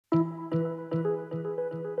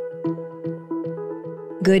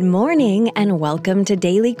Good morning and welcome to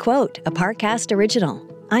Daily Quote, a Parcast original.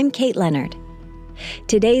 I'm Kate Leonard.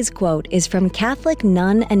 Today's quote is from Catholic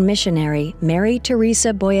nun and missionary Mary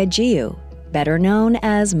Teresa Boyajiu, better known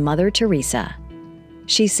as Mother Teresa.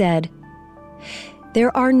 She said,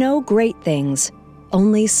 "There are no great things,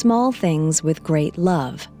 only small things with great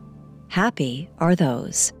love. Happy are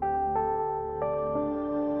those."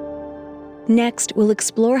 Next, we'll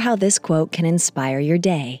explore how this quote can inspire your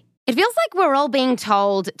day. It feels like we're all being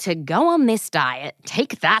told to go on this diet,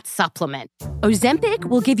 take that supplement. Ozempic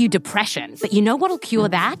will give you depression, but you know what'll cure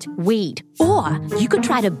that? Weed. Or you could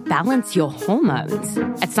try to balance your hormones.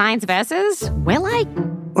 At Science Versus, we're like,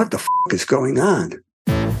 what the is going on?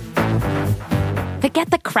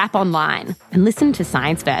 Forget the crap online and listen to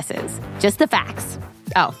Science Versus. Just the facts.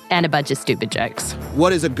 Oh, and a bunch of stupid jokes.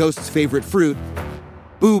 What is a ghost's favorite fruit?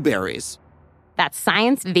 Blueberries. That's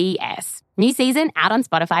Science VS. New season out on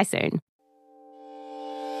Spotify soon.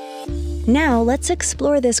 Now let's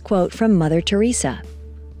explore this quote from Mother Teresa.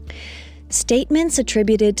 Statements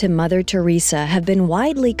attributed to Mother Teresa have been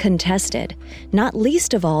widely contested, not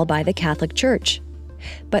least of all by the Catholic Church.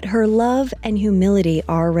 But her love and humility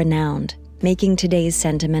are renowned, making today's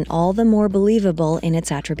sentiment all the more believable in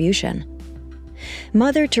its attribution.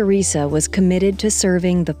 Mother Teresa was committed to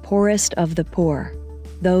serving the poorest of the poor,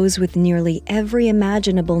 those with nearly every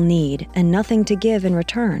imaginable need and nothing to give in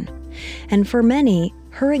return. And for many,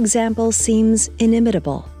 her example seems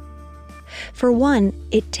inimitable. For one,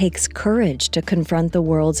 it takes courage to confront the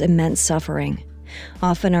world's immense suffering.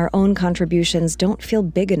 Often our own contributions don't feel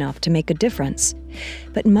big enough to make a difference.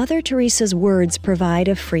 But Mother Teresa's words provide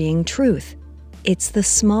a freeing truth. It's the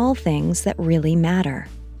small things that really matter.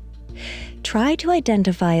 Try to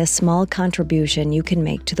identify a small contribution you can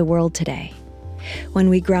make to the world today. When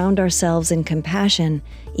we ground ourselves in compassion,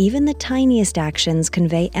 even the tiniest actions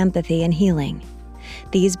convey empathy and healing.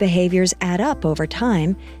 These behaviors add up over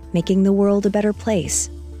time, making the world a better place.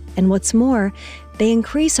 And what's more, they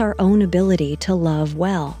increase our own ability to love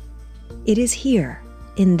well. It is here,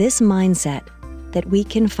 in this mindset, that we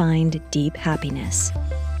can find deep happiness.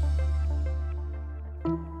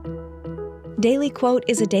 Daily Quote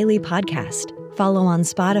is a daily podcast. Follow on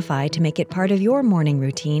Spotify to make it part of your morning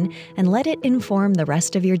routine and let it inform the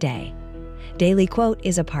rest of your day. Daily Quote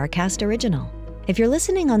is a Parcast original. If you're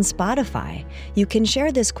listening on Spotify, you can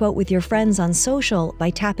share this quote with your friends on social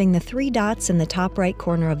by tapping the 3 dots in the top right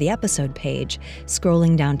corner of the episode page,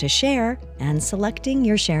 scrolling down to share, and selecting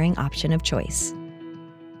your sharing option of choice.